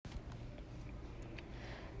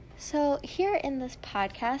So, here in this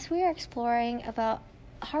podcast, we are exploring about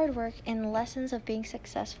hard work and lessons of being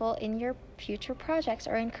successful in your future projects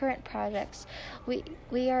or in current projects.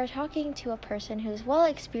 We are talking to a person who's well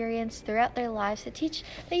experienced throughout their lives to teach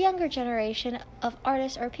the younger generation of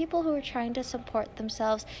artists or people who are trying to support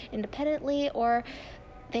themselves independently or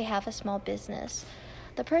they have a small business.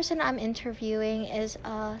 The person I'm interviewing is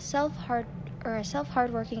a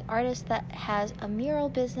hardworking artist that has a mural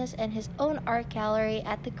business and his own art gallery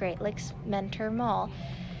at the Great Lakes Mentor Mall.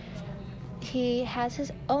 He has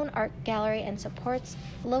his own art gallery and supports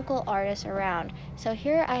local artists around. So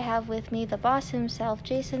here I have with me the boss himself,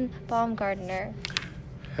 Jason Baumgardner.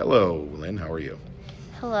 Hello, Lynn. How are you?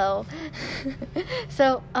 Hello.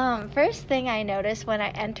 So, first thing I noticed when I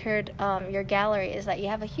entered your gallery is that you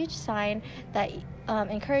have a huge sign that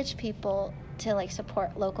encourage people to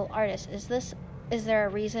support local artists. Is there a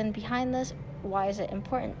reason behind this? Why is it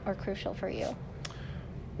important or crucial for you?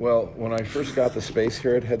 Well, when I first got the space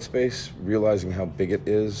here at Headspace, realizing how big it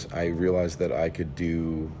is, I realized that I could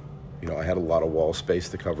do, I had a lot of wall space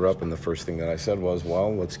to cover up, and the first thing that I said was,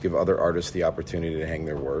 well, let's give other artists the opportunity to hang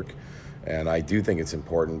their work. And I do think it's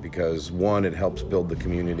important because, one, it helps build the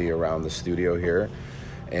community around the studio here.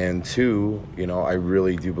 And two, I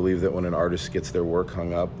really do believe that when an artist gets their work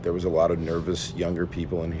hung up, there was a lot of nervous younger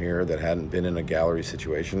people in here that hadn't been in a gallery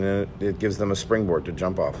situation, and it gives them a springboard to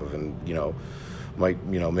jump off of and,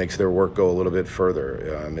 makes their work go a little bit further.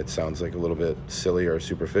 It sounds like a little bit silly or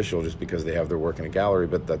superficial just because they have their work in a gallery,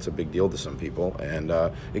 but that's a big deal to some people, and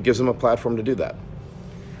it gives them a platform to do that.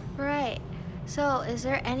 Right. So, is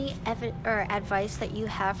there any advice that you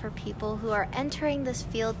have for people who are entering this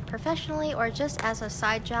field professionally or just as a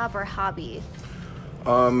side job or hobby?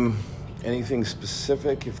 Anything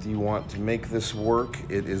specific? If you want to make this work,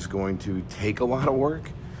 it is going to take a lot of work.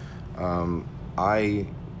 I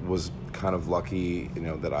was kind of lucky,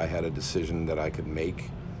 that I had a decision that I could make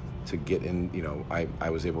to get in. I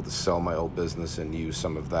was able to sell my old business and use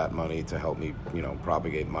some of that money to help me,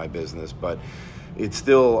 propagate my business. But it's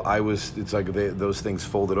like those things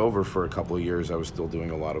folded over for a couple of years. I was still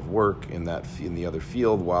doing a lot of work in the other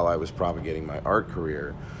field while I was propagating my art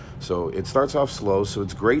career. So it starts off slow. So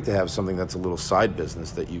it's great to have something that's a little side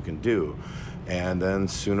business that you can do. And then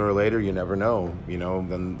sooner or later, you never know,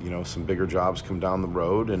 then some bigger jobs come down the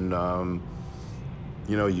road and,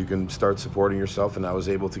 you can start supporting yourself. And I was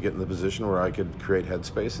able to get in the position where I could create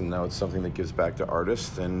Headspace, and now it's something that gives back to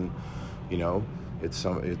artists. And, it's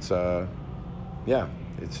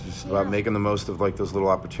just about making the most of those little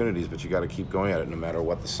opportunities, but you got to keep going at it no matter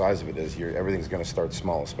what the size of it is. Everything's going to start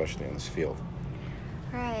small, especially in this field.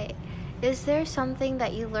 Right. Is there something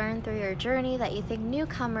that you learned through your journey that you think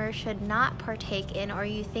newcomers should not partake in, or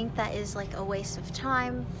you think that is a waste of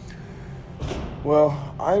time?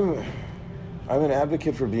 Well, I'm an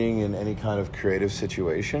advocate for being in any kind of creative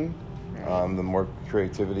situation. Right. The more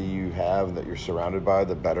creativity you have that you're surrounded by,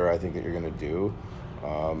 the better I think that you're going to do.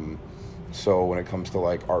 So when it comes to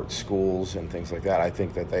art schools and things like that, I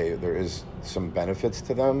think that there is some benefits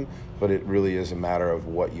to them, but it really is a matter of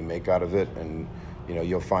what you make out of it. And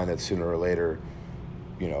you'll find that sooner or later,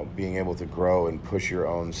 being able to grow and push your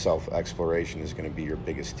own self-exploration is going to be your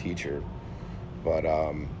biggest teacher. But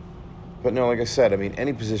no, like I said,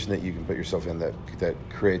 any position that you can put yourself in that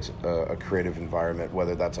creates a creative environment,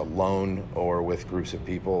 whether that's alone or with groups of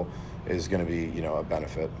people, is going to be, a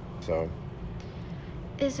benefit. So.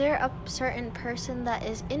 Is there a certain person that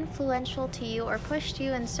is influential to you or pushed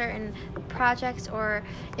you in certain projects or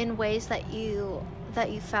in ways that you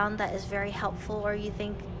found that is very helpful, or you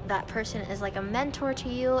think that person is a mentor to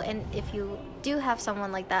you? And if you do have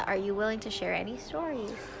someone like that, are you willing to share any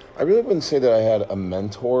stories? I really wouldn't say that I had a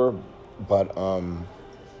mentor, but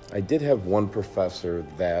I did have one professor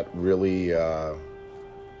that really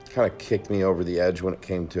kind of kicked me over the edge when it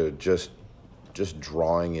came to just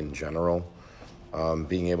drawing in general.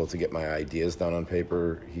 Being able to get my ideas down on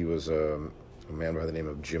paper. He was a man by the name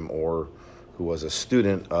of Jim Orr, who was a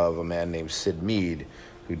student of a man named Sid Mead,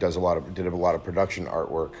 who did a lot of production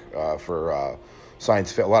artwork for a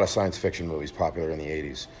lot of science fiction movies popular in the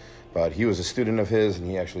 80s. But he was a student of his, and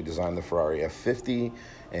he actually designed the Ferrari F50,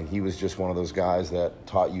 and he was just one of those guys that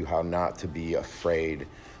taught you how not to be afraid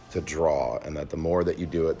to draw, and that the more that you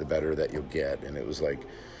do it, the better that you'll get. And it was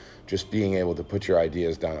just being able to put your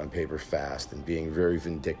ideas down on paper fast and being very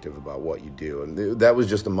vindictive about what you do. And that was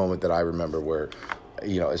just a moment that I remember where,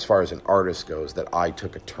 as far as an artist goes, that I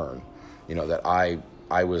took a turn, that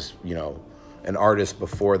I was, an artist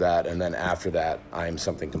before that, and then after that, I'm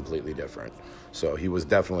something completely different. So he was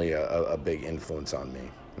definitely a big influence on me.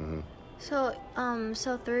 Mm-hmm.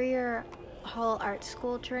 So through your whole art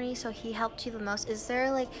school journey, so he helped you the most. Is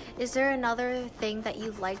there another thing that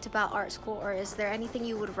you liked about art school, or is there anything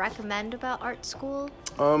you would recommend about art school?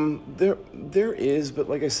 There is, but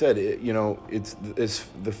like I said, it's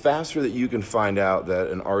the faster that you can find out that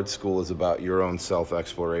an art school is about your own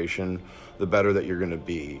self-exploration, the better that you're going to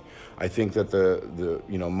be. I think that the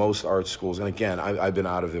most art schools, and again, I've been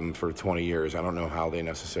out of them for 20 years. I don't know how they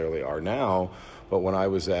necessarily are now, but when I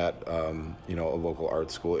was at a local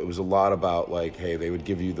art school, it was a lot about like, hey, they would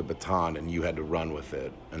give you the baton and you had to run with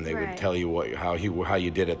it, and they would tell you how you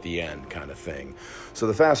did at the end, kind of thing. So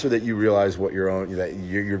the faster that you realize that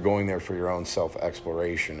you're going there for your own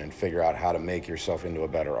self-exploration and figure out how to make yourself into a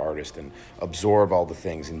better artist and absorb all the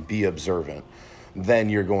things and be observant, then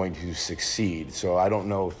you're going to succeed. So I don't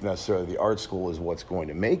know if necessarily the art school is what's going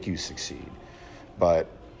to make you succeed, but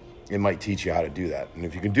it might teach you how to do that. And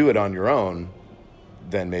if you can do it on your own,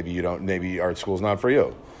 then maybe art school's not for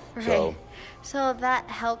you. Right. So that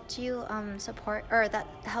helped you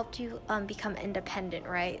become independent,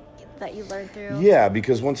 right? That you learned through. Yeah,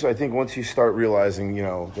 because once you start realizing,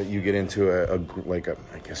 that you get into a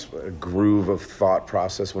groove of thought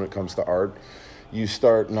process when it comes to art, you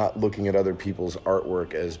start not looking at other people's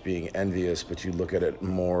artwork as being envious, but you look at it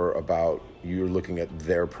more about you're looking at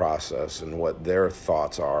their process and what their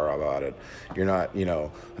thoughts are about it. You're not,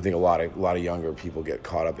 I think a lot of younger people get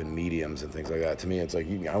caught up in mediums and things like that. To me, it's like,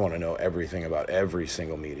 I want to know everything about every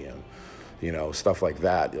single medium, stuff like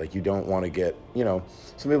that. Like, you don't want to get,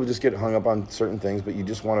 some people just get hung up on certain things, but you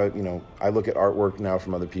just want to, I look at artwork now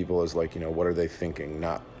from other people as like, what are they thinking?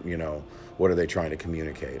 Not, what are they trying to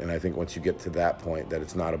communicate? And I think once you get to that point, that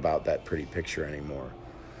it's not about that pretty picture anymore.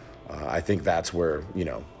 I think that's where,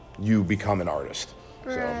 you become an artist.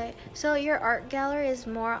 Right. So your art gallery is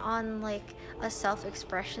more on like a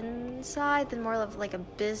self-expression side than more of like a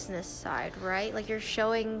business side, right? Like you're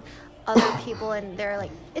showing other people and they're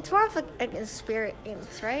like, it's more of like an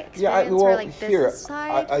experience, right? Or like business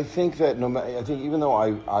side. I think that even though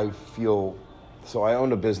I feel, so I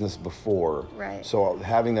owned a business before. Right. So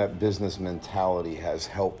having that business mentality has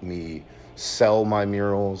helped me sell my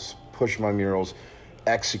murals, push my murals,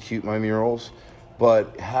 execute my murals.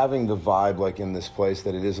 But having the vibe like in this place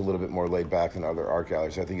that it is a little bit more laid back than other art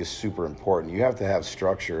galleries, I think is super important. You have to have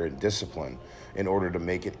structure and discipline in order to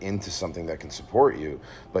make it into something that can support you,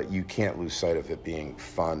 but you can't lose sight of it being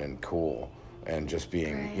fun and cool and just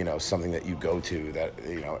being, something that you go to that,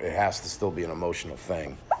 it has to still be an emotional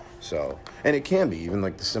thing. So, and it can be even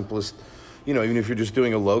like the simplest, even if you're just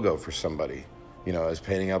doing a logo for somebody, as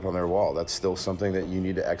painting up on their wall, that's still something that you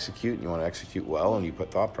need to execute, and you want to execute well, and you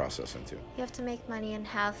put thought process into. You have to make money and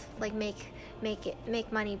have like make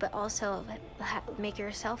money, but also make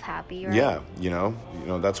yourself happy, right? Yeah,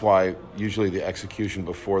 that's why usually the execution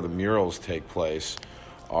before the murals take place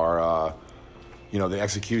are, the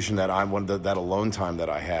execution that that alone time that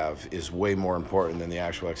I have is way more important than the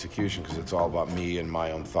actual execution, because it's all about me and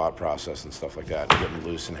my own thought process and stuff like that, getting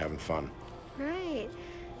loose and having fun. Right.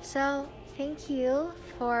 So thank you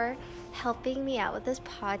for helping me out with this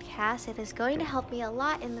podcast. It is going to help me a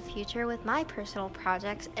lot in the future with my personal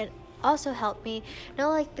projects, and also help me know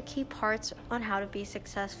like the key parts on how to be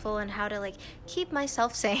successful and how to like keep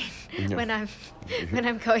myself sane when I'm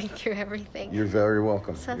going through everything. You're very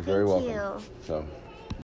welcome. So You're very welcome. you. So